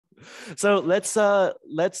So let's dive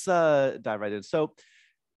right in. So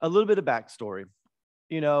a little bit of backstory.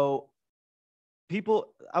 You know,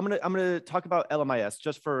 people, I'm gonna talk about LMIS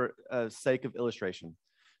just for sake of illustration.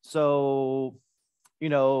 So, you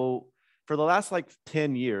know, for the last like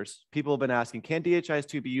 10 years, people have been asking, can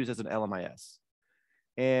DHIS2 be used as an LMIS?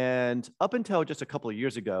 And up until just a couple of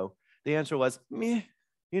years ago, the answer was, meh,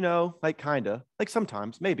 you know, like kinda, like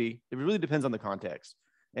sometimes, maybe. It really depends on the context.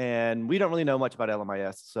 And we don't really know much about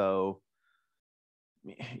LMIS, so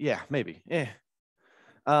yeah, maybe.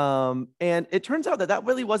 And it turns out that that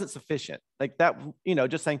really wasn't sufficient. Like that, you know,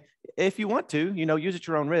 just saying, if you want to, you know, use at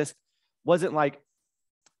your own risk, wasn't like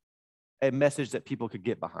a message that people could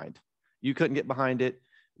get behind. You couldn't get behind it.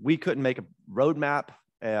 We couldn't make a roadmap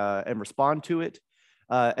and respond to it.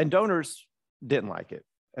 And donors didn't like it.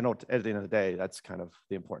 And at the end of the day, that's kind of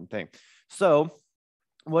the important thing. So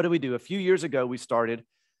what do? A few years ago, we started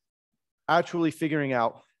actually figuring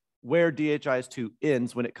out where DHIS2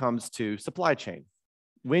 ends when it comes to supply chain.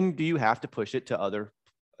 When do you have to push it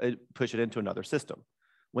into another system?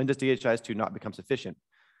 When does DHIS2 not become sufficient?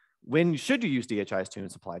 When should you use DHIS2 in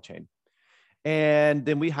supply chain? And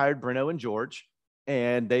then we hired Breno and George,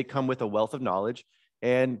 and they come with a wealth of knowledge.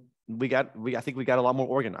 And I think we got a lot more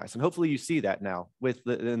organized. And hopefully you see that now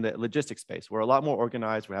in the logistics space. We're a lot more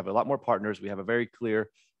organized. We have a lot more partners. We have a very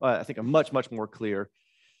clear, I think a much, much more clear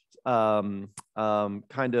kind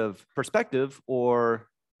of perspective or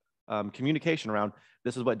communication around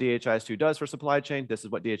this is what DHIS2 does for supply chain. This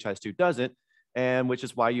is what DHIS2 doesn't. And which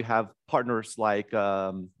is why you have partners like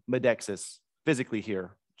Medexus physically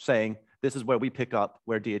here saying, this is where we pick up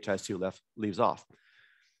where DHIS2 leaves off.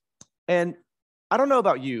 And I don't know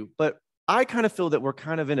about you, but I kind of feel that we're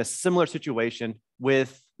kind of in a similar situation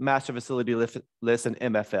with master facility lists and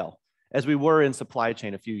MFL as we were in supply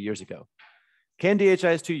chain a few years ago. Can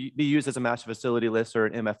DHIS2 be used as a master facility list or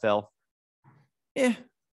an MFL?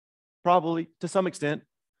 Probably to some extent.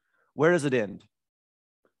 Where does it end?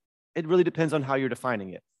 It really depends on how you're defining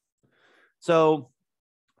it. So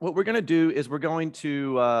what we're going to do is we're going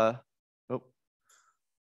to,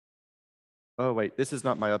 oh, wait, this is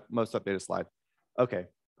not my most updated slide. Okay,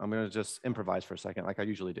 I'm going to just improvise for a second like I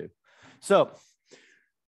usually do. So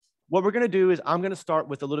what we're going to do is I'm going to start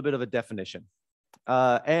with a little bit of a definition.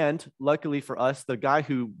 And luckily for us, the guy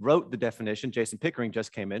who wrote the definition, Jason Pickering,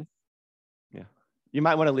 just came in. Yeah, you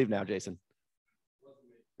might want to leave now, Jason.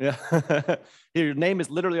 Yeah, your name is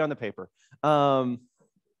literally on the paper. So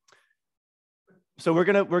we're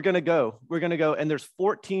gonna go, and there's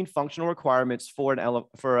 14 functional requirements for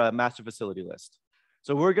a master facility list.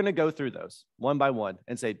 So we're gonna go through those one by one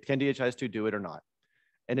and say, can DHIS2 do it or not?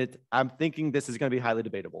 And I'm thinking this is gonna be highly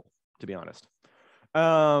debatable, to be honest.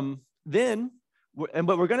 But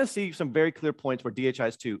we're gonna see some very clear points where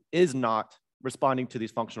DHIS2 is not responding to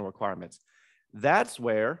these functional requirements. That's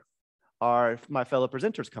where my fellow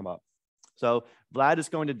presenters come up. So Vlad is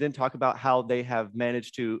going to then talk about how they have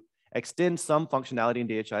managed to extend some functionality in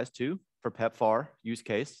DHIS2 for PEPFAR use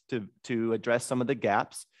case to address some of the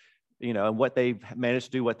gaps, you know, and what they've managed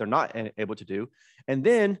to do, what they're not able to do. And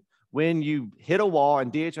then when you hit a wall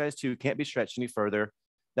and DHIS2 can't be stretched any further,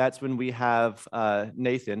 that's when we have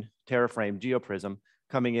Nathan, TerraFrame, GeoPrism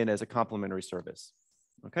coming in as a complementary service.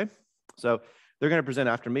 Okay, so they're going to present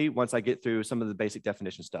after me once I get through some of the basic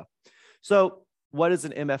definition stuff. So what is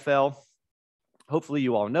an MFL? Hopefully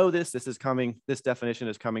you all know this. This definition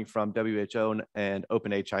is coming from WHO and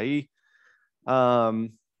OpenHIE.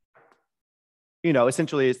 You know,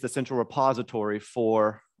 essentially it's the central repository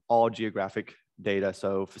for all geographic data.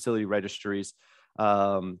 So facility registries,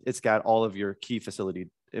 it's got all of your key facility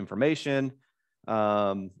information.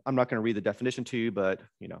 I'm not going to read the definition to you, but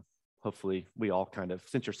you know, hopefully we all kind of,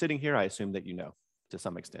 since you're sitting here, I assume that you know to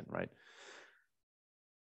some extent, right?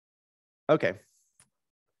 Okay.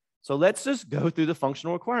 So let's just go through the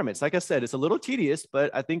functional requirements. Like I said, it's a little tedious,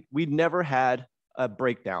 but I think we never had a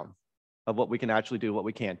breakdown of what we can actually do, what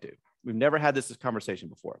we can't do. We've never had this conversation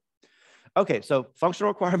before. Okay, so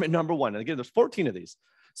functional requirement number one, and again, there's 14 of these.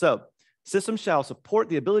 So systems shall support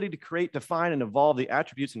the ability to create, define, and evolve the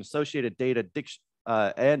attributes and associated data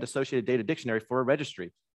dictionary for a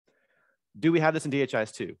registry. Do we have this in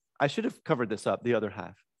DHIS2? I should have covered this up, the other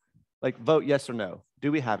half. Like vote yes or no.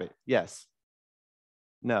 Do we have it? Yes.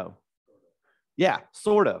 No. Yeah,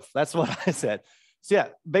 sort of. That's what I said. So yeah,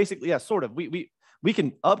 basically, yeah, sort of. We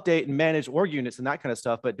can update and manage org units and that kind of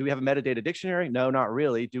stuff, but do we have a metadata dictionary? No, not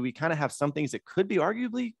really. Do we kind of have some things that could be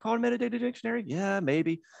arguably called a metadata dictionary? Yeah,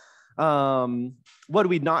 maybe. What do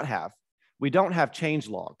we not have? We don't have change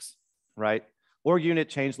logs, right? Org unit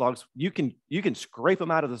change logs. You can scrape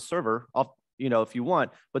them out of the server, off, you know, if you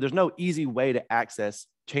want, but there's no easy way to access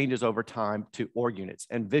changes over time to org units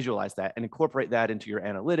and visualize that and incorporate that into your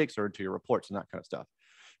analytics or into your reports and that kind of stuff.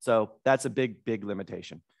 So that's a big, big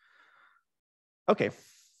limitation. Okay,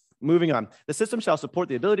 moving on. The system shall support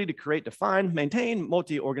the ability to create, define, maintain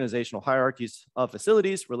multi-organizational hierarchies of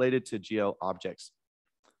facilities related to geo objects.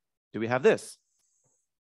 Do we have this?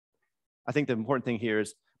 I think the important thing here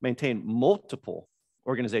is maintain multiple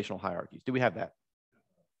organizational hierarchies. Do we have that?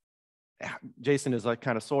 Jason is like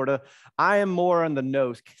kind of sorta. I am more on the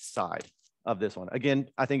no side of this one. Again,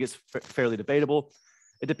 I think it's fairly debatable.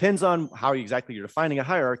 It depends on how exactly you're defining a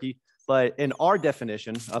hierarchy, but in our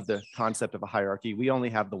definition of the concept of a hierarchy, we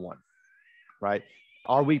only have the one, right?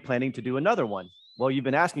 Are we planning to do another one? Well, you've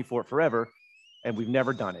been asking for it forever and we've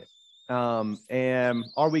never done it. And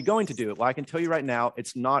are we going to do it? Well, I can tell you right now,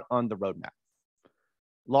 it's not on the roadmap.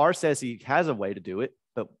 Lars says he has a way to do it,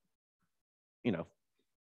 but you know,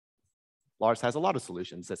 Lars has a lot of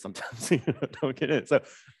solutions that sometimes don't get in. So,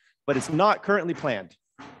 but it's not currently planned.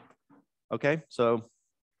 Okay, so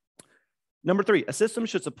number 3, a system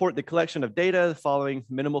should support the collection of data following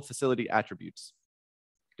minimal facility attributes.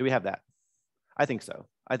 Do we have that? I think so.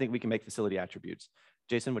 I think we can make facility attributes.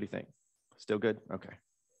 Jason, what do you think? Still good? Okay.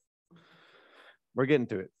 We're getting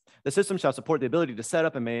to it. The system shall support the ability to set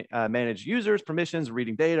up and manage users, permissions,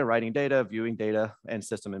 reading data, writing data, viewing data, and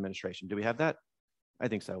system administration. Do we have that? I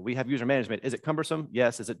think so. We have user management. Is it cumbersome?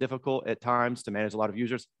 Yes. Is it difficult at times to manage a lot of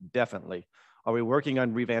users? Definitely. Are we working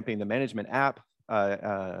on revamping the management app,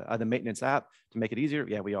 the maintenance app to make it easier?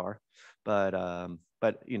 Yeah, we are. But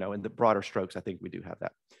you know, in the broader strokes, I think we do have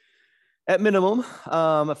that. At minimum,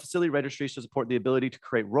 a facility registry should support the ability to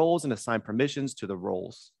create roles and assign permissions to the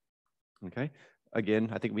roles. Okay. Again,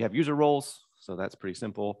 I think we have user roles, so that's pretty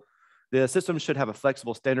simple. The system should have a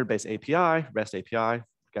flexible standard-based API, REST API,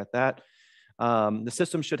 got that. The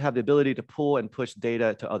system should have the ability to pull and push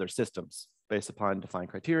data to other systems based upon defined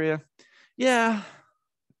criteria. Yeah,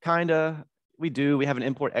 kinda, we do. We have an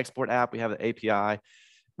import-export app, we have an API.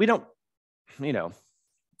 We don't, you know,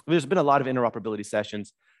 there's been a lot of interoperability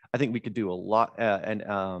sessions. I think we could do a lot, and you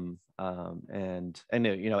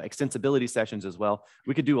know, extensibility sessions as well.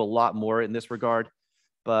 We could do a lot more in this regard,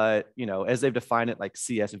 but you know, as they've defined it, like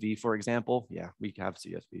CSV, for example, yeah, we have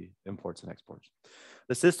CSV imports and exports.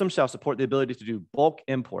 The system shall support the ability to do bulk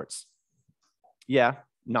imports. Yeah,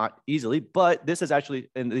 not easily, but this is actually,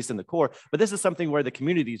 at least in the core, but this is something where the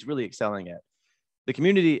community is really excelling at. The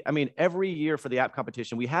community, I mean, every year for the app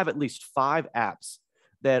competition, we have at least 5 apps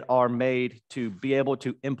that are made to be able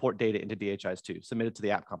to import data into DHIS2, submitted to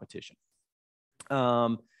the app competition.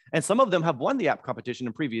 And some of them have won the app competition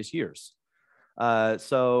in previous years.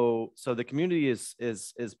 So the community is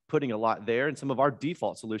putting a lot there, and some of our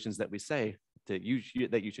default solutions that we say that you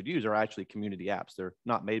should use are actually community apps. They're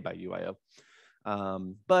not made by UIO.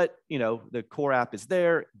 But you know, the core app is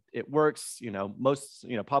there, it works. You know, most,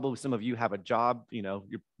 you know, probably some of you have a job, you know,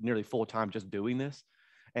 you're nearly full-time just doing this.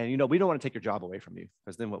 And, you know, we don't want to take your job away from you,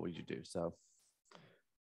 because then what would you do? So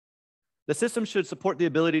the system should support the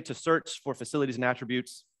ability to search for facilities and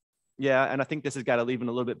attributes. Yeah, and I think this has got to even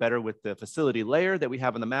a little bit better with the facility layer that we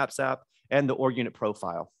have in the Maps app and the org unit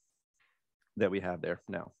profile that we have there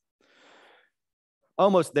now.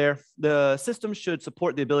 Almost there. The system should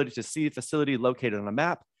support the ability to see a facility located on a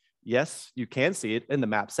map. Yes, you can see it in the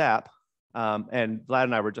Maps app. And Vlad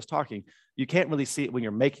and I were just talking, you can't really see it when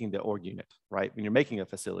you're making the org unit, right? When you're making a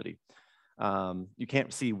facility, you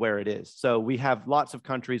can't see where it is. So we have lots of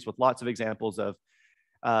countries with lots of examples of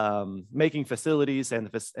making facilities, and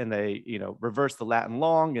they, you know, reverse the Latin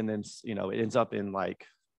long, and then, you know, it ends up in like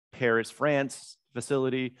Paris, France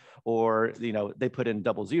facility, or, you know, they put in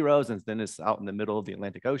double zeros and then it's out in the middle of the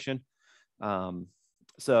Atlantic Ocean.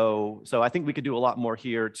 So I think we could do a lot more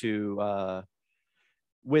here to,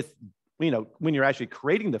 with, you know, when you're actually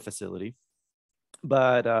creating the facility,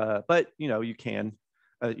 but you know, you can,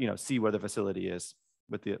 you know, see where the facility is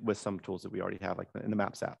with some tools that we already have, like in the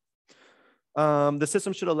Maps app. The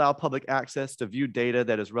system should allow public access to view data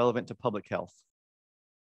that is relevant to public health.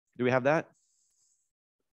 Do we have that?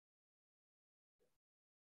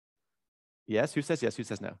 Yes, who says yes, who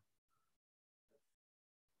says no?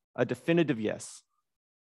 A definitive yes.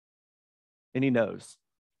 Any no's?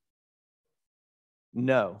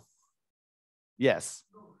 No. Yes.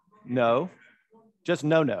 No. Just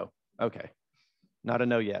no, no. Okay. Not a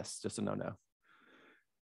no, yes, just a no, no.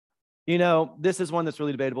 You know, this is one that's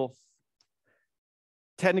really debatable.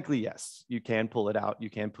 Technically, yes, you can pull it out, you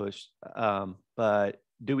can push, but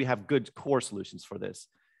do we have good core solutions for this?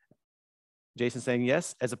 Jason saying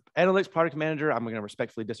yes. As an analytics product manager, I'm going to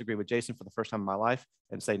respectfully disagree with Jason for the first time in my life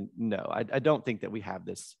and say no. I don't think that we have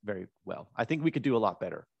this very well. I think we could do a lot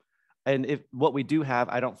better. And if what we do have,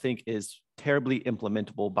 I don't think is terribly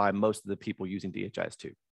implementable by most of the people using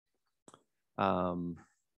DHIS2.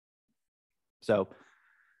 So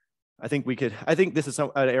I think this is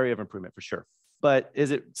an area of improvement for sure. But is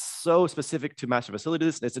it so specific to master facility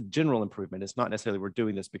list? It's a general improvement. It's not necessarily we're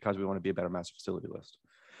doing this because we want to be a better master facility list.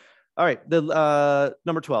 All right,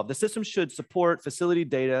 number 12, the system should support facility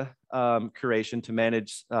data curation to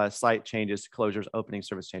manage site changes, closures, opening,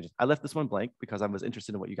 service changes. I left this one blank because I was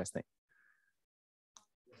interested in what you guys think.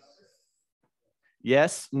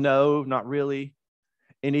 Yes, no, not really.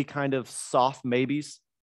 Any kind of soft maybes?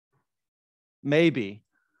 Maybe.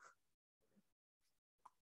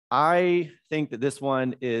 I think that this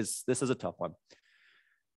is a tough one.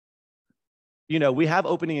 You know, we have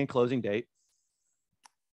opening and closing date.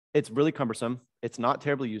 It's really cumbersome. It's not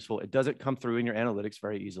terribly useful. It doesn't come through in your analytics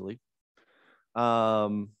very easily.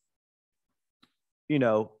 You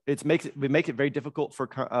know, we make it very difficult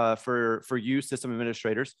for you system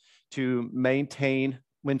administrators to maintain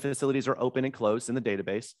when facilities are open and closed in the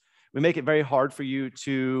database. We make it very hard for you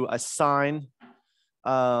to assign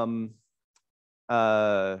you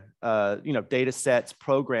know, data sets,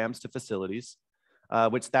 programs to facilities,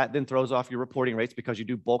 which that then throws off your reporting rates because you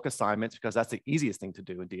do bulk assignments because that's the easiest thing to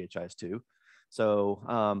do in DHIS2.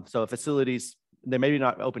 So, so facilities, they're maybe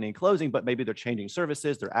not opening and closing, but maybe they're changing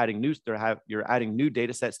services, you're adding new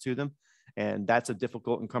data sets to them, and that's a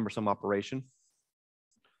difficult and cumbersome operation.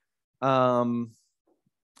 I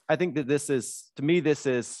think that to me,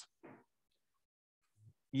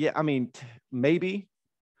 yeah, I mean, maybe.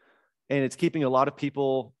 And it's keeping a lot of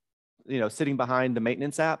people, you know, sitting behind the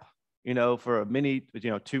maintenance app, you know, for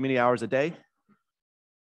too many hours a day.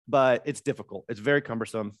 But it's difficult. It's very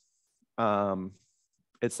cumbersome.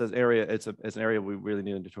 It's an area we really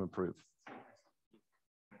needed to improve.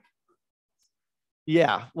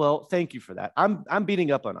 Yeah, well, thank you for that. I'm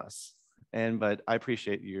beating up on us, but I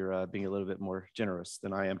appreciate your being a little bit more generous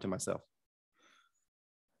than I am to myself.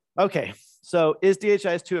 Okay, so is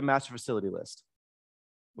DHIS2 a master facility list?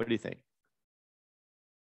 What do you think?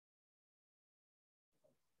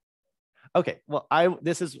 Okay, well,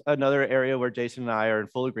 this is another area where Jason and I are in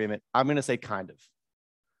full agreement. I'm going to say kind of.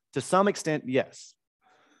 To some extent, yes.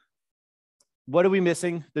 What are we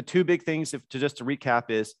missing? The two big things, just to recap,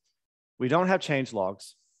 is we don't have change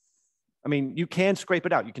logs. I mean, you can scrape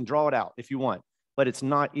it out. You can draw it out if you want, but it's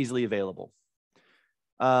not easily available.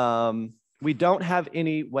 We don't have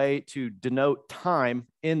any way to denote time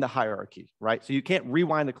in the hierarchy, right? So you can't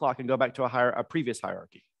rewind the clock and go back to a previous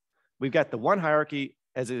hierarchy. We've got the one hierarchy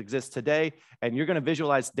as it exists today, and you're going to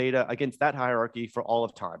visualize data against that hierarchy for all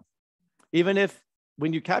of time. Even if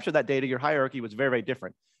when you capture that data, your hierarchy was very, very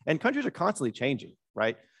different. And countries are constantly changing,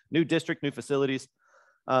 right? New district, new facilities.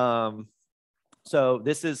 So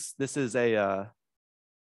these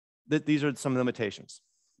are some limitations.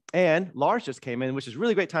 And Lars just came in, which is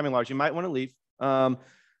really great timing, Lars. You might want to leave.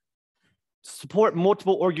 Support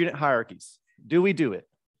multiple org unit hierarchies. Do we do it?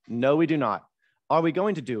 No, we do not. Are we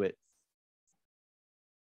going to do it?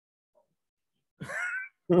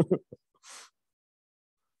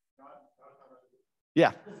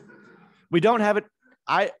 Yeah, we don't have it.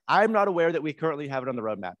 I'm not aware that we currently have it on the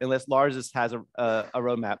roadmap, unless Lars has a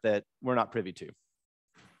roadmap that we're not privy to.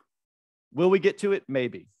 Will we get to it?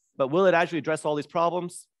 Maybe. But will it actually address all these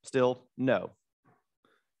problems? Still, no.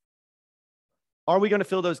 Are we going to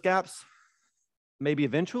fill those gaps? Maybe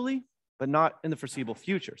eventually, but not in the foreseeable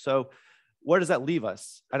future. So where does that leave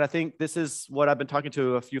us? And I think this is what I've been talking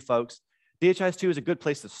to a few folks. DHIS2 is a good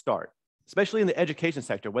place to start, especially in the education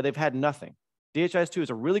sector where they've had nothing. DHIS2 is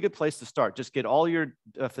a really good place to start. Just get all your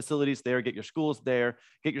facilities there, get your schools there,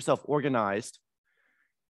 get yourself organized.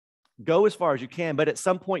 Go as far as you can, but at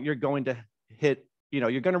some point you're going to hit,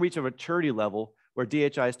 you're going to reach a maturity level where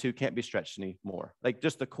DHIS2 can't be stretched anymore, like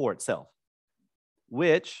just the core itself,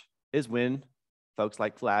 which is when folks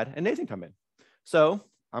like Vlad and Nathan come in. So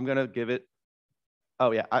I'm going to give it,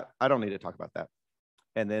 oh yeah, I don't need to talk about that.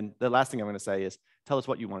 And then the last thing I'm going to say is tell us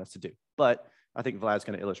what you want us to do. But I think Vlad's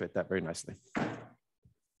going to illustrate that very nicely. All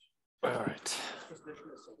right.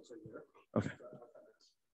 Okay.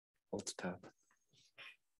 Alt tab.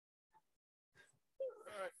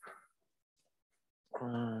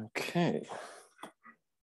 Okay.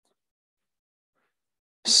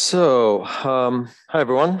 So, hi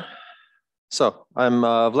everyone. So I'm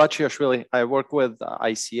Vlad Chiashvili. I work with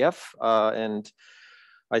ICF and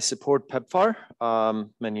I support PEPFAR.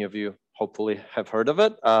 Many of you hopefully have heard of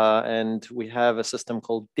it. And we have a system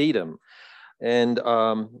called DATUM. And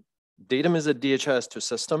DATUM is a DHIS2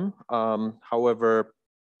 system. However,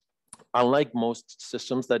 unlike most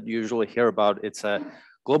systems that you usually hear about, it's a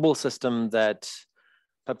global system that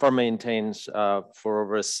PEPFAR maintains for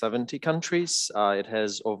over 70 countries. It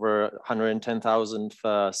has over 110,000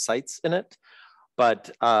 sites in it.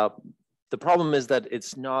 But the problem is that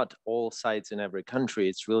it's not all sites in every country.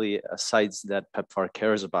 It's really sites that PEPFAR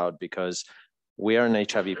cares about, because we are an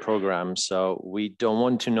HIV program, so we don't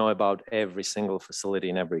want to know about every single facility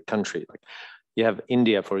in every country. Like you have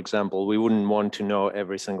India, for example, we wouldn't want to know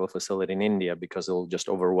every single facility in India because it will just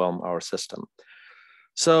overwhelm our system.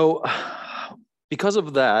 So because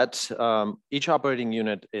of that, each operating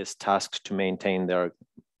unit is tasked to maintain their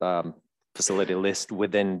facility list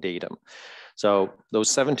within DATIM. So those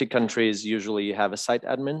 70 countries usually have a site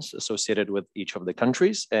admins associated with each of the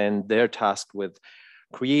countries, and they're tasked with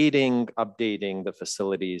creating, updating the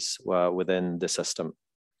facilities within the system.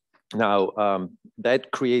 Now,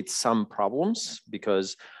 that creates some problems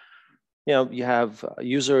because you have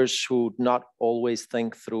users who not always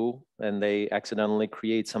think through, and they accidentally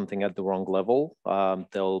create something at the wrong level.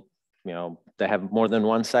 They have more than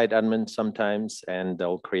one site admin sometimes, and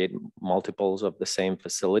they'll create multiples of the same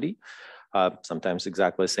facility, sometimes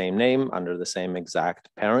exactly the same name under the same exact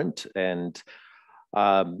parent. And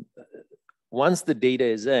once the data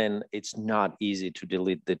is in, it's not easy to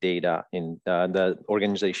delete the data in the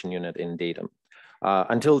organization unit in DATIM.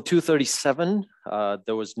 Until 237,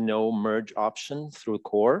 there was no merge option through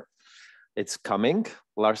core. It's coming.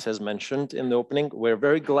 Lars has mentioned in the opening. We're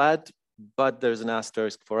very glad, but there's an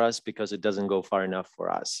asterisk for us because it doesn't go far enough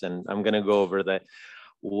for us. And I'm going to go over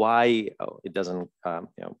why it doesn't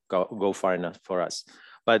go far enough for us.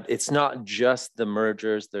 But it's not just the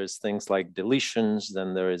mergers. There's things like deletions,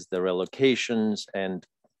 then there is the relocations, and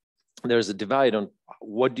there's a divide on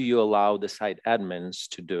what do you allow the site admins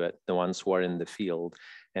to do it, the ones who are in the field,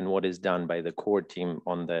 and what is done by the core team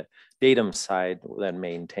on the DATIM side that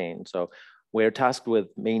maintain. So we're tasked with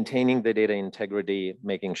maintaining the data integrity,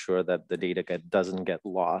 making sure that the data doesn't get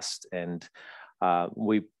lost. And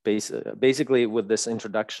we basically, with this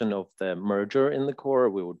introduction of the merger in the core,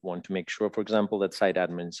 we would want to make sure, for example, that site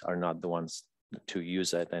admins are not the ones to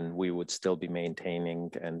use it, and we would still be maintaining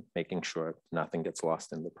and making sure nothing gets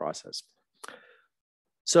lost in the process.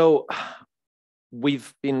 So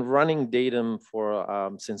we've been running DATIM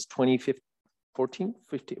for since 2014.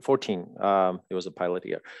 It was a pilot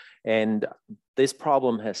year, and this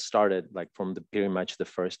problem has started like from pretty much the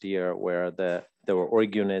first year, where there were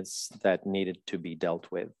org units that needed to be dealt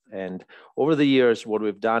with. And over the years, what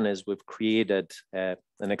we've done is we've created an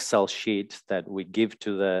Excel sheet that we give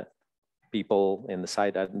to the people in the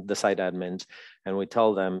site admins, and we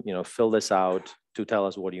tell them, fill this out to tell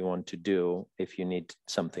us what you want to do if you need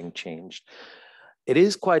something changed. It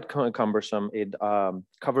is quite cumbersome. It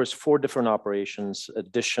covers 4 different operations: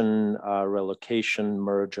 addition, relocation,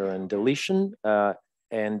 merger, and deletion,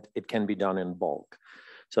 and it can be done in bulk.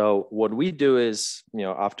 So what we do is,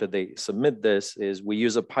 after they submit this, is we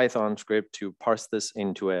use a Python script to parse this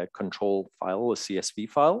into a control file, a CSV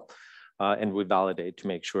file, and we validate to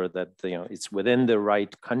make sure that it's within the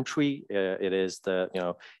right country. It is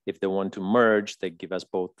if they want to merge, they give us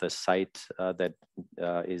both the site that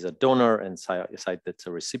is a donor and site that's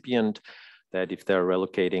a recipient. That if they're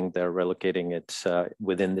relocating it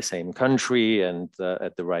within the same country and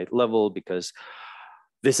at the right level, because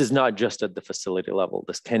this is not just at the facility level.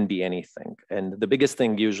 This can be anything. And the biggest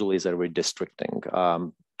thing usually is a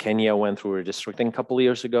redistricting. Kenya went through redistricting a couple of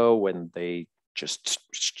years ago when they just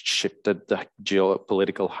shifted the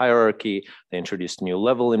geopolitical hierarchy. They introduced a new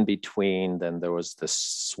level in between. Then there was this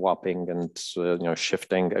swapping and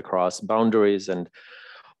shifting across boundaries, and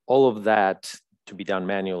all of that to be done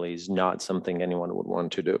manually is not something anyone would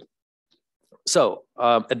want to do. So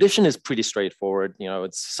addition is pretty straightforward.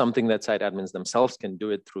 It's something that site admins themselves can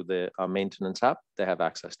do it through the maintenance app. They have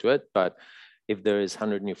access to it. But if there is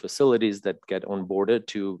 100 new facilities that get onboarded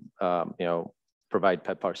to provide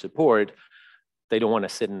PEPFAR support, they don't want to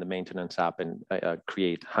sit in the maintenance app and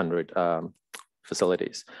create 100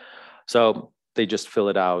 facilities. So they just fill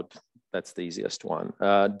it out. That's the easiest one.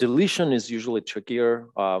 Deletion is usually trickier.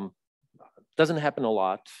 Doesn't happen a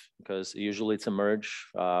lot because usually it's a merge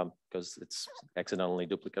because it's accidentally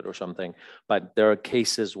duplicate or something. But there are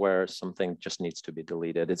cases where something just needs to be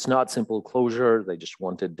deleted. It's not simple closure. They just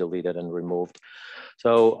want it deleted and removed.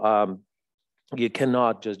 So you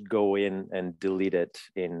cannot just go in and delete it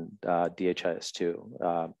in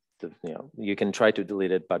DHIS2. You can try to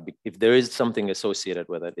delete it, but if there is something associated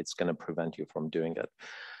with it, it's going to prevent you from doing it.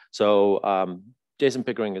 So Jason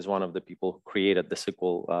Pickering is one of the people who created the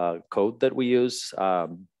SQL code that we use.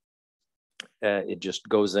 It just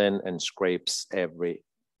goes in and scrapes every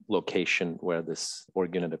location where this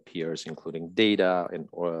org unit appears, including data and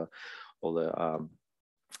all the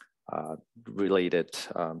related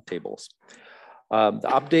tables. The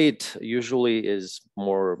update usually is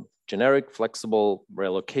more generic, flexible,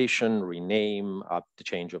 relocation, rename, the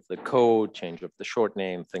change of the code, change of the short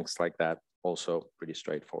name, things like that. Also pretty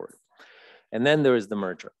straightforward. And then there is the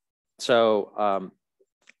merger. So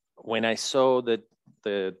when I saw that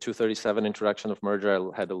the 237 introduction of merger,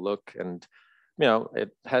 I had a look, and it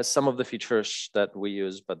has some of the features that we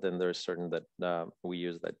use, but then there's certain that we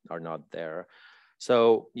use that are not there.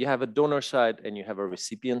 So you have a donor side and you have a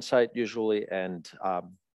recipient side usually, and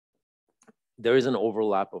there is an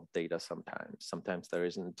overlap of data sometimes there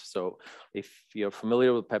isn't. So if you're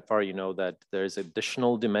familiar with PEPFAR, you know that there's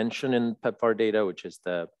additional dimension in PEPFAR data, which is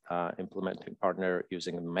the implementing partner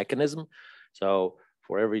using a mechanism. So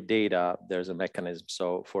for every data, there's a mechanism.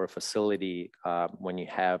 So for a facility, when you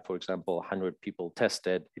have, for example, 100 people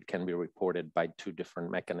tested, it can be reported by 2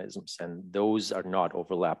 different mechanisms, and those are not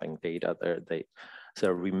overlapping data. They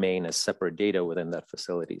remain as separate data within that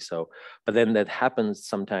facility. So, but then that happens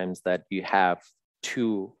sometimes that you have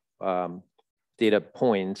 2 data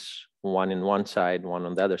points, one in one side, one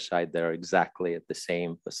on the other side, that are exactly at the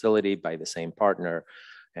same facility by the same partner,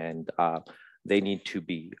 and they need to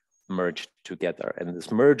be merged together. And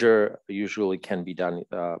this merger usually can be done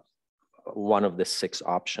one of the 6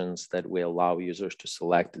 options that we allow users to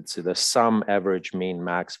select. It's either sum, average, mean,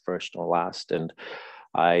 max, first or last. And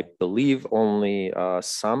I believe only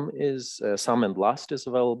sum and last is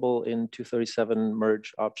available in 237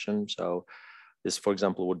 merge option. So this, for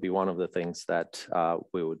example, would be one of the things that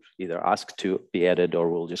we would either ask to be added, or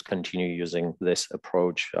we'll just continue using this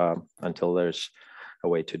approach until there's a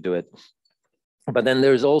way to do it. But then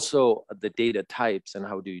there's also the data types and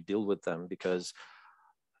how do you deal with them, because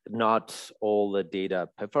not all the data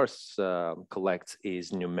PEPFAR collects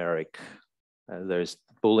is numeric. There's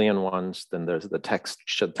Boolean ones, then there's the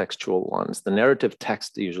textual ones. The narrative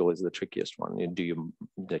text usually is the trickiest one. Do you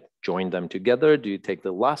join them together? Do you take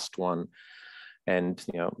the last one? And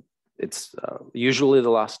it's usually the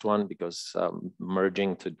last one, because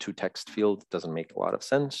merging to 2 text fields doesn't make a lot of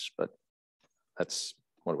sense, but that's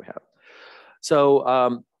what we have. So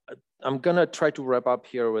I'm gonna try to wrap up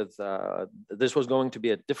here with, this was going to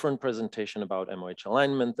be a different presentation about MOH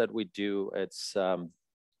alignment that we do. It's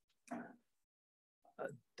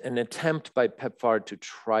an attempt by PEPFAR to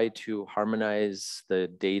try to harmonize the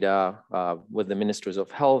data with the ministries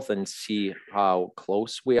of health and see how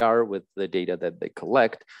close we are with the data that they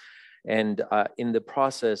collect. And in the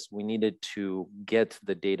process, we needed to get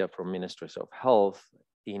the data from ministries of health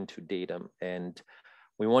into DATM. And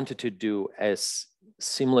we wanted to do as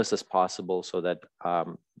seamless as possible so that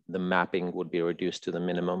the mapping would be reduced to the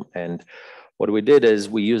minimum. And what we did is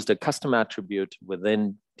we used a custom attribute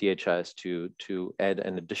within DHIS2 to add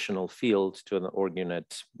an additional field to an org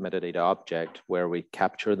unit metadata object where we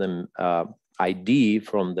capture the ID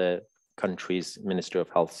from the country's Ministry of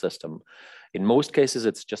Health system. In most cases,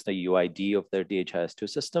 it's just a UID of their DHIS2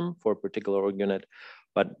 system for a particular org unit.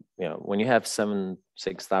 But when you have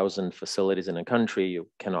 6,000 facilities in a country, you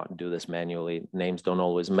cannot do this manually. Names don't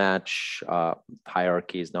always match.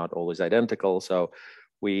 Hierarchy is not always identical. So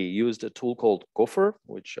we used a tool called Gopher,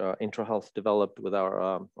 which IntraHealth developed with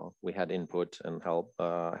our, we had input and help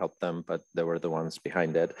them, but they were the ones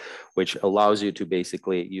behind it, which allows you to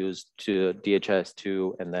basically use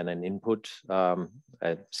DHIS2 and then an input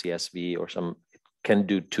at CSV or some, can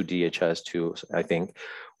do to DHIS2, I think,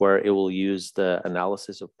 where it will use the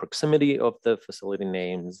analysis of proximity of the facility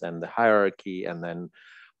names and the hierarchy, and then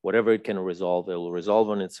whatever it can resolve, it will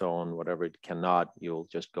resolve on its own. Whatever it cannot, you'll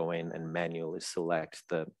just go in and manually select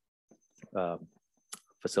the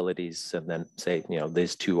facilities and then say,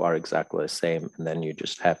 these 2 are exactly the same. And then you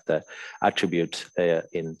just have the attribute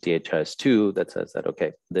in DHIS2 that says that,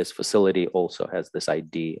 okay, this facility also has this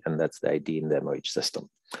ID, and that's the ID in the MOH system.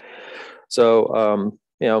 So,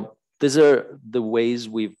 these are the ways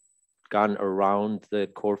we've gone around the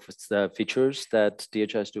core features that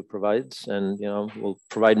DHIS2 provides, and we'll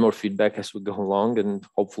provide more feedback as we go along, and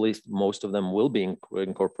hopefully most of them will be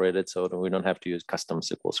incorporated so that we don't have to use custom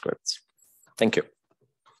SQL scripts. Thank you.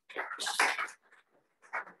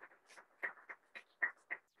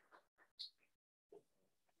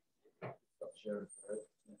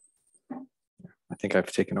 I think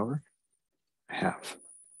I've taken over. I have.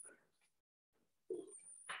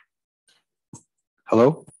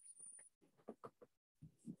 Hello?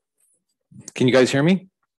 Can you guys hear me?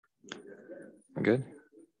 I'm good?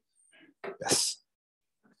 Yes.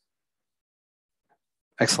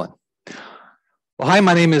 Excellent. Well, hi,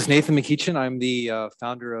 my name is Nathan McEachin. I'm the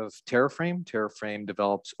founder of TerraFrame. TerraFrame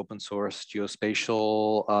develops open source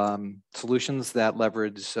geospatial solutions that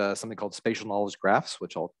leverage something called spatial knowledge graphs,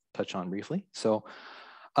 which I'll touch on briefly. So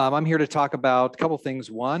I'm here to talk about a couple things.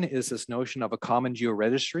 One is this notion of a common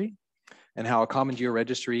georegistry and how a common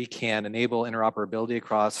georegistry can enable interoperability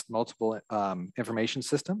across multiple information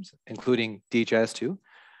systems, including DHIS2,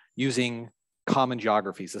 using common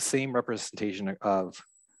geographies, the same representation of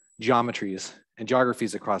geometries and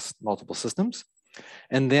geographies across multiple systems.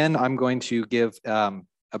 And then I'm going to give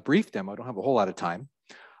a brief demo, I don't have a whole lot of time,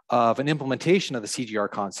 of an implementation of the CGR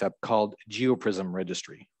concept called GeoPrism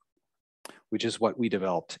Registry, which is what we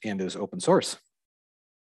developed and is open source.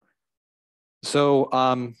 So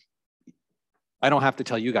I don't have to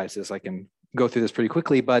tell you guys this, I can go through this pretty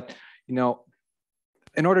quickly, but in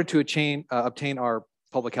order to obtain our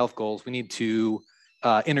public health goals, we need to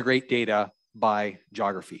integrate data by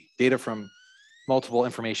geography, data from multiple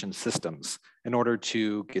information systems in order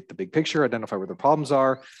to get the big picture, identify where the problems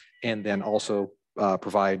are, and then also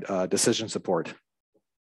provide decision support.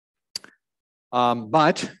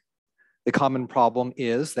 But the common problem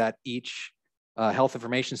is that each health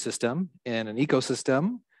information system in an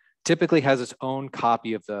ecosystem typically has its own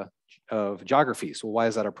copy of geography. So why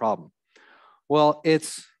is that a problem? Well,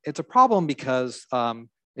 it's a problem because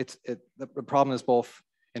the problem is both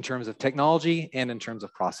in terms of technology and in terms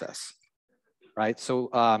of process, right? So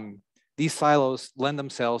these silos lend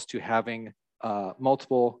themselves to having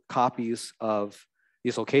multiple copies of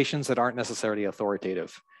these locations that aren't necessarily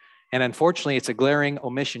authoritative. And unfortunately, it's a glaring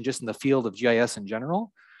omission just in the field of GIS in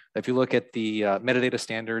general. If you look at the metadata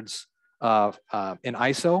standards in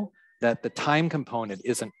ISO, that the time component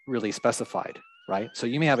isn't really specified, right? So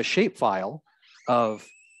you may have a shape file of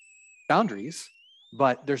boundaries,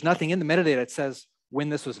 but there's nothing in the metadata that says when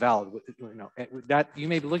this was valid. That you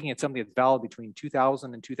may be looking at something that's valid between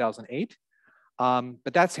 2000 and 2008,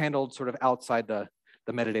 but that's handled sort of outside the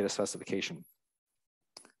metadata specification.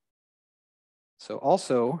 So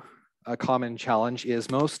also a common challenge is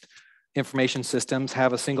most information systems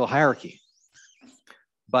have a single hierarchy.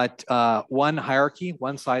 But one hierarchy,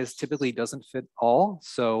 one size typically doesn't fit all.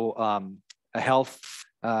 So a health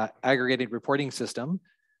aggregated reporting system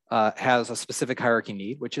has a specific hierarchy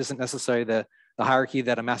need, which isn't necessarily the hierarchy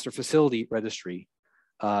that a master facility registry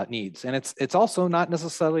needs. And it's also not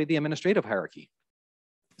necessarily the administrative hierarchy.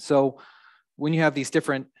 So when you have these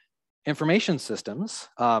different information systems,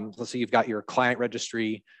 let's say you've got your client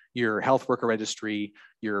registry, your health worker registry,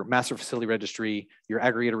 your master facility registry, your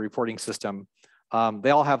aggregator reporting system, they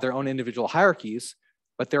all have their own individual hierarchies,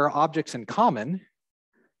 but there are objects in common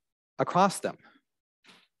across them.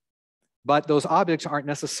 But those objects aren't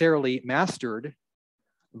necessarily mastered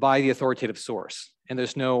by the authoritative source. And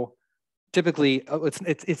there's no, typically,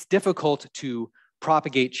 it's difficult to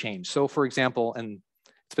propagate change. So for example, and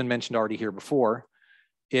it's been mentioned already here before,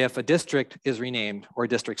 if a district is renamed or a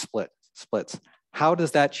district splits, how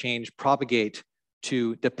does that change propagate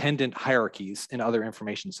to dependent hierarchies in other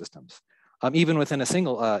information systems? Even within a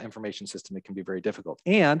single information system, it can be very difficult.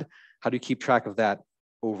 And how do you keep track of that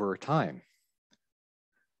over time?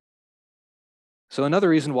 So another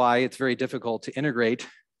reason why it's very difficult to integrate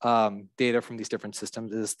data from these different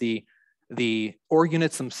systems is the org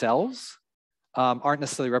units themselves aren't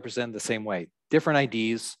necessarily represented the same way. Different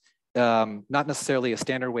IDs, not necessarily a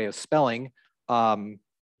standard way of spelling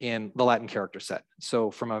in the Latin character set. So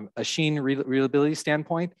from a machine readability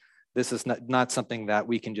standpoint, this is not something that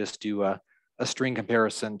we can just do a string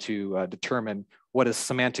comparison to determine what is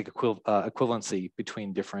semantic equivalency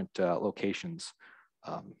between different locations.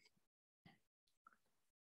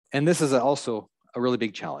 And this is also a really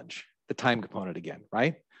big challenge, the time component again,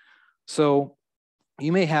 right? So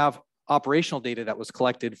you may have operational data that was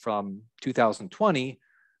collected from 2020,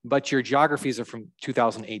 but your geographies are from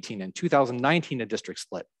 2018 and 2019, a district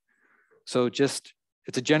split. So just,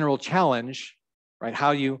 it's a general challenge, right?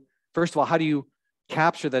 First of all, how do you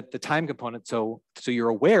capture the time component so you're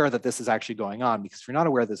aware that this is actually going on? Because if you're not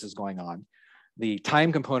aware this is going on, the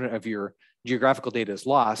time component of your geographical data is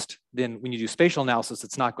lost, then when you do spatial analysis,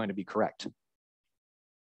 it's not going to be correct.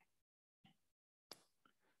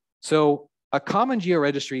 So a common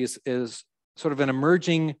georegistry is sort of an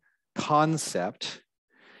emerging concept,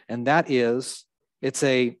 and that is, it's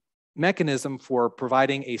a mechanism for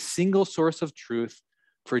providing a single source of truth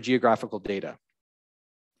for geographical data.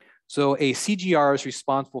 So a CGR is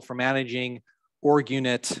responsible for managing org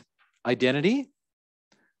unit identity,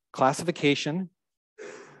 classification,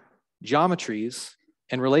 geometries,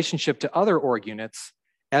 and relationship to other org units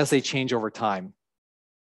as they change over time.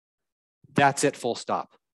 That's it, full stop.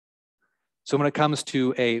 So when it comes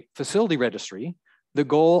to a facility registry, the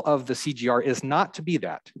goal of the CGR is not to be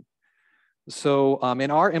that. So in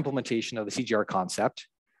our implementation of the CGR concept,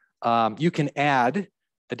 you can add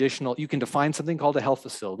additional, you can define something called a health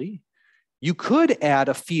facility. You could add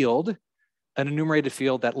a field, an enumerated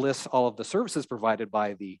field that lists all of the services provided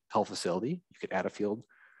by the health facility. You could add a field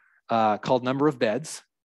called number of beds,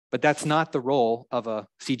 but that's not the role of a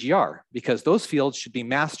CGR because those fields should be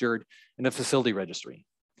mastered in a facility registry.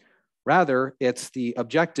 Rather, it's the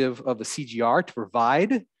objective of the CGR to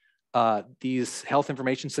provide these health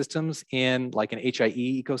information systems in like an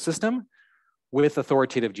HIE ecosystem with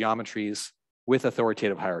authoritative geometries, with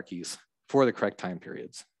authoritative hierarchies for the correct time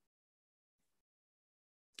periods.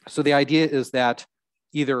 So the idea is that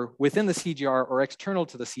either within the CGR or external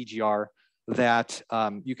to the CGR, that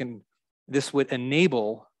this would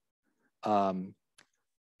enable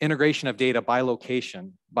integration of data by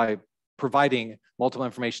location by providing multiple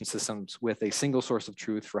information systems with a single source of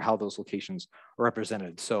truth for how those locations are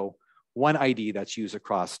represented. So one ID that's used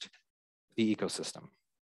across the ecosystem.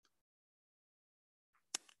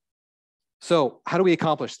 So how do we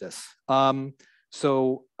accomplish this?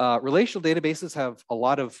 Relational databases have a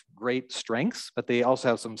lot of great strengths, but they also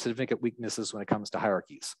have some significant weaknesses when it comes to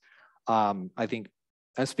hierarchies. I think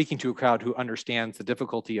I'm speaking to a crowd who understands the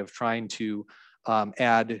difficulty of trying to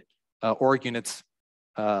add org units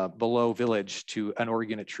below village to an org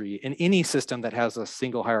unit tree in any system that has a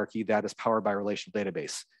single hierarchy that is powered by a relational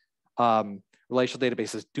database. Relational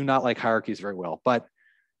databases do not like hierarchies very well, but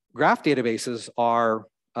graph databases are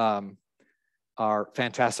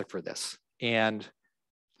fantastic for this. And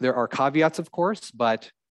there are caveats, of course,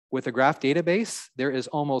 but with a graph database, there is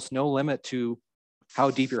almost no limit to how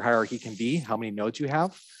deep your hierarchy can be, how many nodes you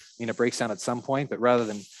have. I mean, it breaks down at some point, but rather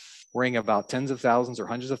than worrying about tens of thousands or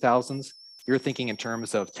hundreds of thousands, you're thinking in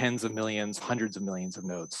terms of tens of millions, hundreds of millions of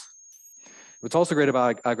nodes. What's also great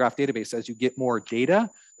about a graph database, as you get more data,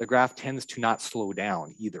 the graph tends to not slow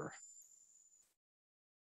down either.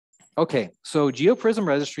 Okay, so GeoPrism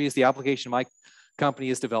Registries, the application my company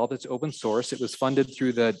has developed, it's open source. It was funded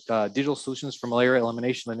through the Digital Solutions for Malaria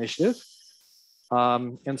Elimination Initiative.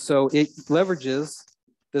 And so it leverages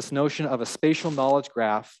this notion of a spatial knowledge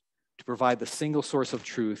graph to provide the single source of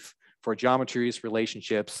truth for geometries,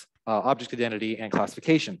 relationships, object identity, and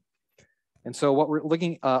classification. And so what we're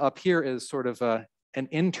looking up here is sort of an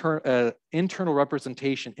internal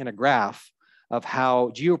representation in a graph of how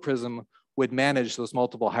GeoPrism would manage those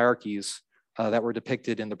multiple hierarchies that were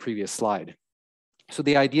depicted in the previous slide. So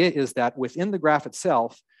the idea is that within the graph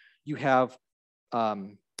itself, you have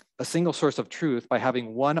a single source of truth by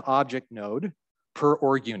having one object node per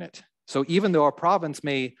org unit. So even though a province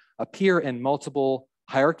may appear in multiple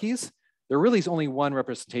hierarchies, there really is only one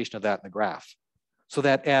representation of that in the graph. So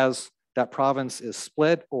that as that province is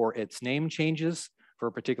split or its name changes for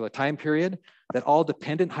a particular time period, that all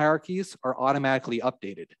dependent hierarchies are automatically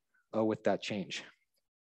updated with that change.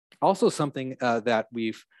 Also something that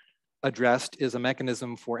we've addressed is a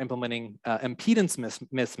mechanism for implementing impedance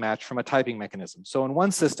mismatch from a typing mechanism. So in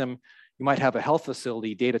one system, you might have a health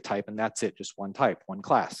facility data type and that's it, just one type, one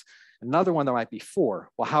class. Another one, there might be four.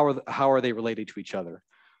 Well, how are they related to each other?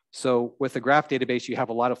 So with the graph database, you have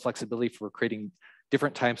a lot of flexibility for creating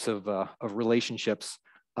different types of relationships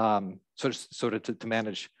to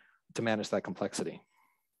manage that complexity.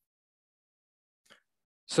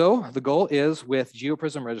 So the goal is with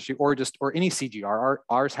GeoPrism Registry or any CGR,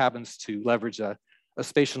 ours happens to leverage a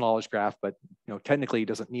spatial knowledge graph, but technically it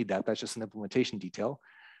doesn't need that. That's just an implementation detail.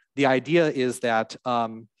 The idea is that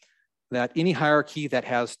that any hierarchy that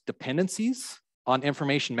has dependencies on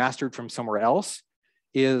information mastered from somewhere else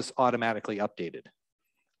is automatically updated.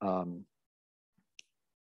 Does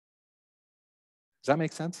that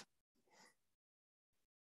make sense?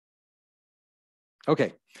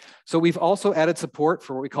 Okay, so we've also added support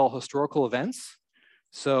for what we call historical events.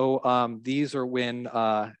 So these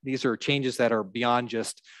are changes that are beyond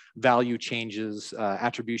just value changes,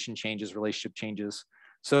 attribution changes, relationship changes.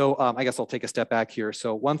 So I guess I'll take a step back here.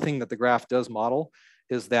 So one thing that the graph does model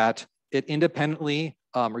is that it independently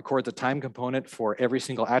records a time component for every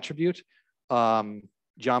single attribute,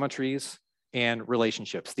 geometries, and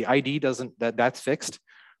relationships. The ID doesn't, that's fixed,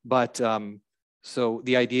 but so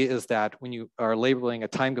the idea is that when you are labeling a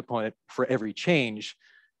time component for every change,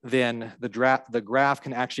 then the graph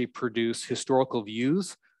can actually produce historical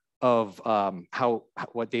views of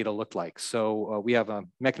what data looked like. So we have a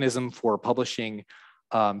mechanism for publishing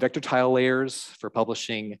vector tile layers, for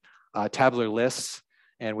publishing tabular lists,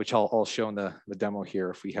 and which I'll show in the demo here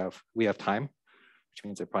if we have time, which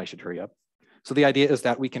means I probably should hurry up. So the idea is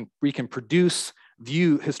that we can produce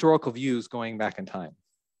historical views going back in time.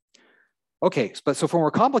 Okay, but so for more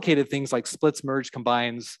complicated things like splits, merge,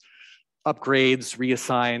 combines, upgrades,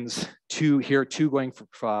 reassigns, two going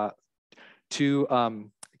for two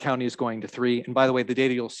county is going to 3. And by the way, the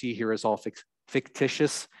data you'll see here is all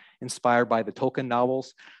fictitious, inspired by the Tolkien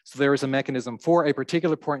novels. So there is a mechanism for a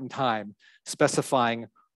particular point in time specifying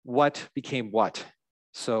what became what.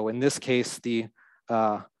 So in this case, the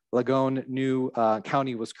Lagone new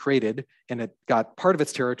county was created, and it got part of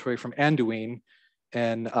its territory from Anduin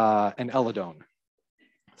and Eladon.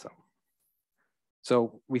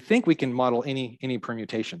 So we think we can model any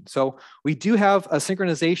permutation. So we do have a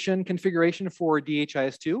synchronization configuration for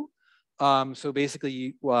DHIS2. So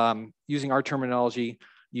basically, using our terminology,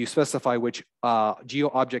 you specify which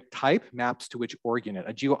geo-object type maps to which org unit.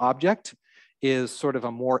 A geo-object is sort of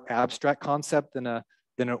a more abstract concept than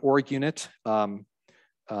an org unit,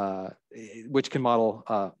 which can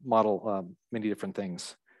model many different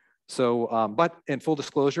things. So, but in full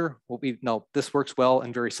disclosure, this works well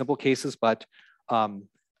in very simple cases, but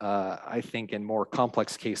I think in more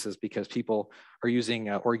complex cases, because people are using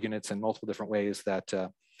org units in multiple different ways, that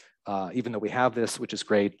even though we have this, which is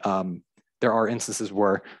great, there are instances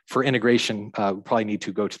where for integration, we probably need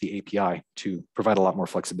to go to the API to provide a lot more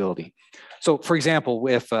flexibility. So for example,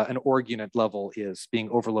 if an org unit level is being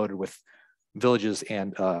overloaded with villages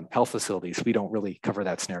and health facilities, we don't really cover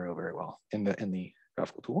that scenario very well in the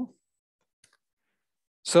graphical tool.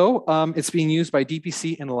 So it's being used by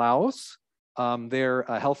DPC in Laos. Their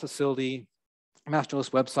health facility master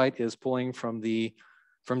list website is pulling from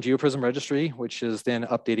GeoPrism registry, which is then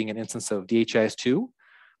updating an instance of DHIS2.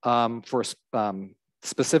 For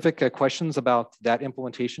specific questions about that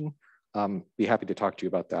implementation, be happy to talk to you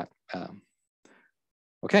about that.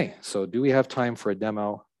 Okay, so do we have time for a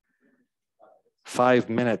demo? 5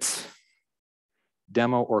 minutes.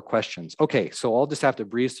 Demo or questions? Okay, so I'll just have to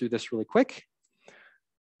breeze through this really quick.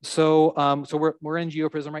 So, we're in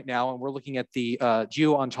GeoPrism right now, and we're looking at the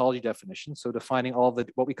geo-ontology definition. So defining all the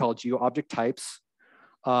what we call geo-object types,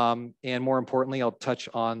 and more importantly, I'll touch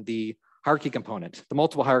on the hierarchy component, the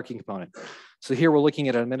multiple hierarchy component. So here we're looking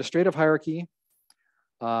at an administrative hierarchy.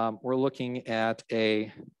 We're looking at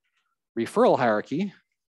a referral hierarchy,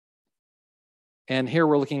 and here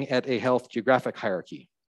we're looking at a health geographic hierarchy.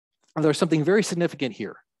 And there's something very significant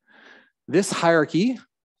here. This hierarchy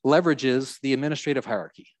leverages the administrative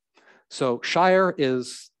hierarchy. So Shire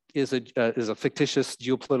is a fictitious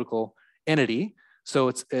geopolitical entity.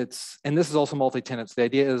 So and this is also multi-tenant. So the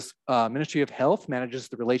idea is Ministry of Health manages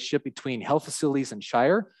the relationship between health facilities and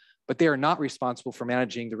Shire, but they are not responsible for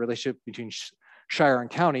managing the relationship between Shire and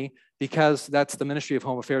county, because that's the Ministry of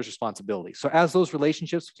Home Affairs responsibility. So as those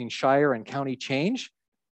relationships between Shire and county change,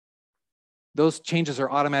 those changes are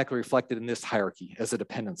automatically reflected in this hierarchy as a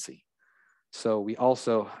dependency. So we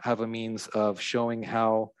also have a means of showing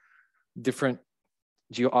how different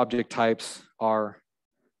geo-object types are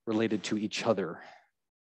related to each other.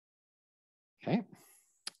 Okay,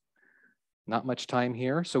 not much time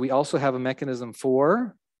here. So we also have a mechanism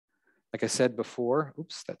for, like I said before,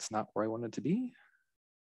 oops, that's not where I wanted to be.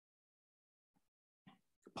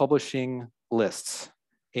 Publishing lists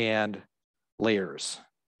and layers.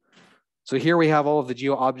 So here we have all of the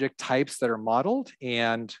geo-object types that are modeled,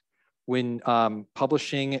 and when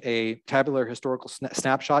publishing a tabular historical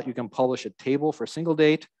snapshot, you can publish a table for single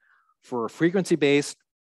date, for frequency-based,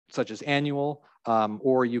 such as annual,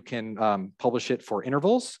 or you can publish it for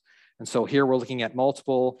intervals. And so here we're looking at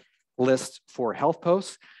multiple lists for health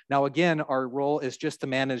posts. Now, again, our role is just to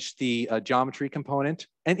manage the geometry component,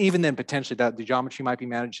 and even then potentially that the geometry might be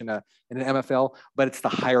managed in an MFL, but it's the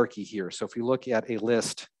hierarchy here. So if you look at a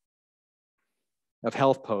list of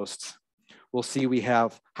health posts, we'll see we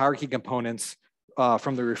have hierarchy components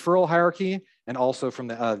from the referral hierarchy and also from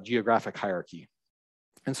the geographic hierarchy.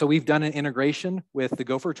 And so we've done an integration with the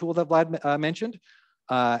Gopher tool that Vlad mentioned,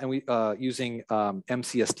 and we using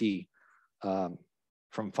MCSD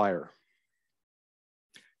from FHIR.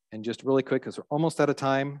 And just really quick, because we're almost out of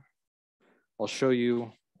time, I'll show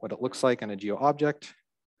you what it looks like in a geo object.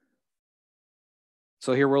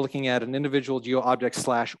 So here we're looking at an individual geo object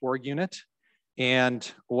 / org unit. And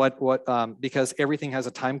because everything has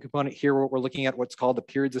a time component here, what we're looking at what's called the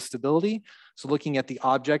periods of stability. So looking at the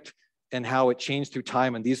object and how it changed through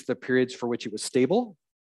time, and these are the periods for which it was stable,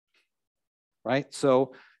 right?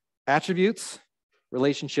 So attributes,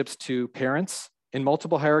 relationships to parents in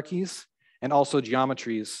multiple hierarchies, and also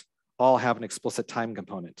geometries all have an explicit time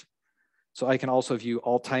component. So I can also view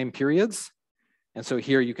all time periods. And so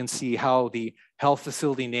here you can see how the health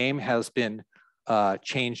facility name has been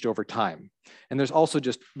changed over time. And there's also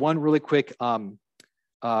just one really quick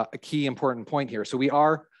a key important point here. So we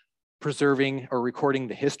are preserving or recording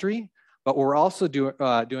the history, but what we're also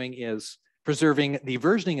doing is preserving the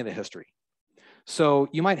versioning of the history. So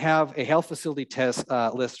you might have a health facility test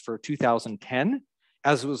list for 2010,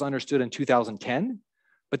 as it was understood in 2010,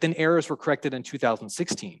 but then errors were corrected in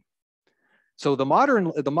 2016. So the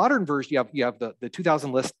modern version, you have the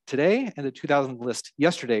 2000 list today and the 2000 list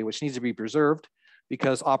yesterday, which needs to be preserved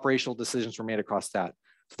because operational decisions were made across that.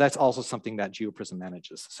 So that's also something that GeoPrism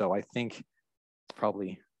manages. So I think it's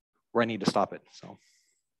probably where I need to stop it. So.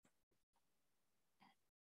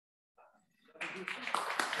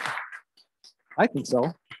 I think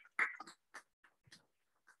so.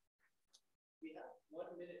 We have 1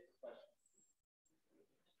 minute for questions.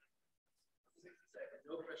 60 seconds.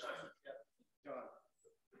 No questions. Yeah. John.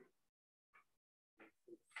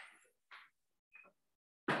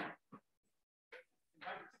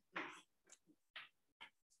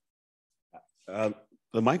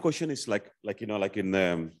 My question is like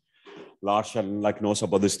in Lars and knows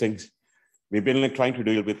about these things. We've been trying to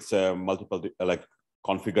deal with multiple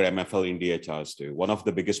configure MFL in DHIS2. One of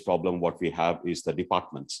the biggest problem what we have is the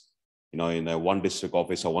departments. In one district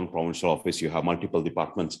office or one provincial office, you have multiple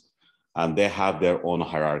departments, and they have their own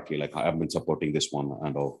hierarchy. Like I've been supporting this one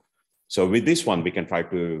and all. So with this one, we can try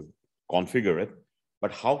to configure it.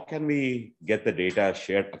 But how can we get the data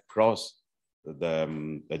shared across the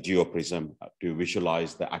GeoPrism to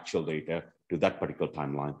visualize the actual data to that particular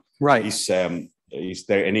timeline? Right. Is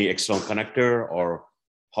there any external connector, or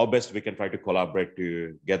how best we can try to collaborate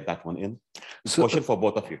to get that one in? So, question for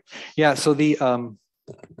both of you. Yeah. So the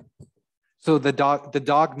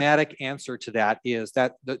dogmatic answer to that is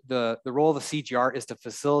that the role of the CGR is to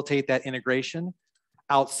facilitate that integration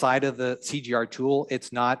outside of the CGR tool.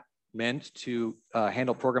 It's not meant to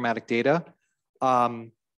handle programmatic data.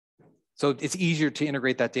 So it's easier to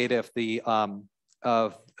integrate that data if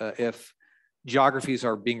if geographies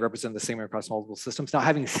are being represented the same way across multiple systems. Now,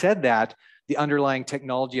 having said that, the underlying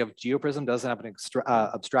technology of GeoPrism doesn't have an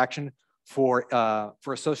abstraction for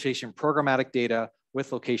association programmatic data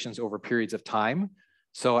with locations over periods of time.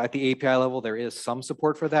 So at the API level, there is some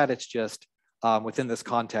support for that. It's just within this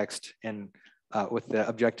context and with the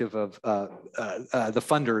objective of the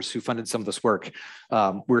funders who funded some of this work,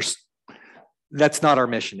 that's not our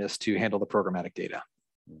mission, is to handle the programmatic data.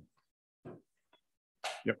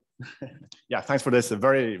 Yep. Yeah, thanks for this. A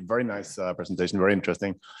very, very nice presentation, very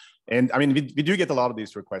interesting. And I mean, we do get a lot of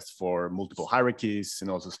these requests for multiple hierarchies and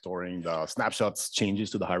also storing the snapshots, changes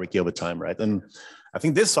to the hierarchy over time, right? And I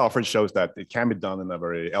think this software shows that it can be done in a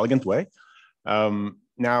very elegant way.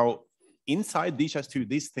 Now, inside DHIS2,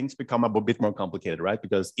 these things become a bit more complicated, right?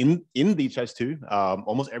 Because in DHIS2,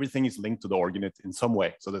 almost everything is linked to the org unit in some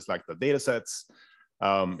way. So there's like the data sets,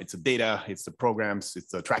 it's the data, it's the programs,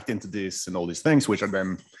 it's the tracked entities and all these things, which are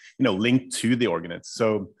then linked to the org unit.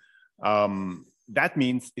 So that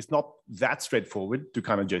means it's not that straightforward to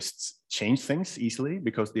kind of just change things easily,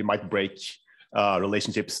 because they might break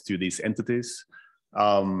relationships to these entities.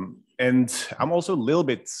 And I'm also a little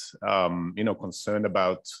bit concerned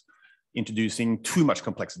about introducing too much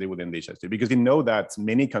complexity within DHIS2, because we know that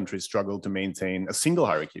many countries struggle to maintain a single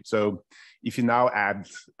hierarchy. So if you now add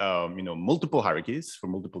multiple hierarchies for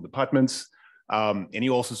multiple departments, and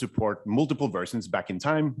you also support multiple versions back in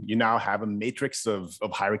time, you now have a matrix of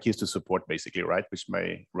hierarchies to support, basically, right? Which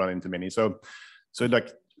may run into many. So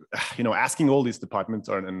like, asking all these departments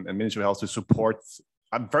and Ministry of Health to support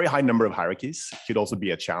a very high number of hierarchies could also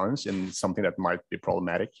be a challenge and something that might be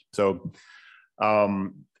problematic. So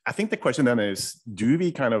I think the question then is, do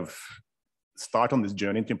we kind of start on this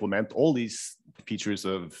journey to implement all these features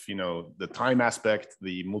of, the time aspect,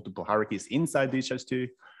 the multiple hierarchies inside DHIS2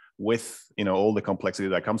 with, all the complexity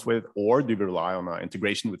that comes with, or do we rely on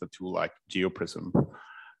integration with a tool like GeoPrism?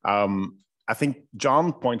 I think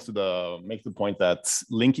John makes the point that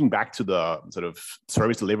linking back to the sort of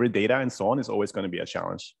service delivery data and so on is always going to be a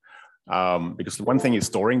challenge. Because one thing is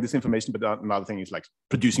storing this information, but another thing is like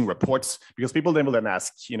producing reports, because people then will then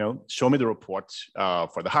ask, show me the report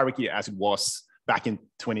for the hierarchy as it was back in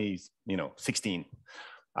 2016.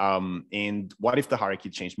 And what if the hierarchy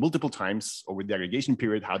changed multiple times over the aggregation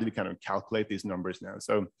period? How do we kind of calculate these numbers now?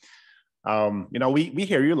 So, we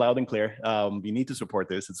hear you loud and clear. We need to support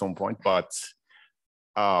this at some point, but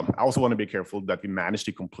I also want to be careful that we manage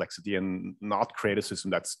the complexity and not create a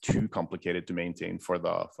system that's too complicated to maintain for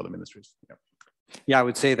the ministries. Yeah, I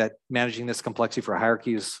would say that managing this complexity for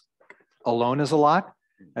hierarchies alone is a lot.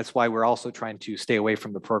 That's why we're also trying to stay away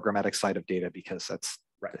from the programmatic side of data, because it's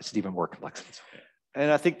even more complex.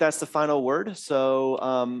 And I think that's the final word.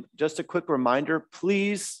 So just a quick reminder,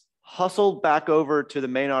 please hustle back over to the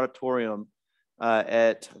main auditorium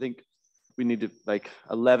at, I think we need to like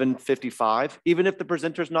 11:55. Even if the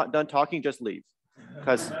presenter's not done talking, just leave,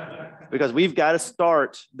 because we've got to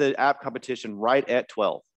start the app competition right at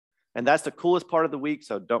 12. And that's the coolest part of the week.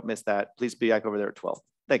 So don't miss that. Please be back over there at 12.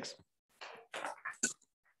 Thanks.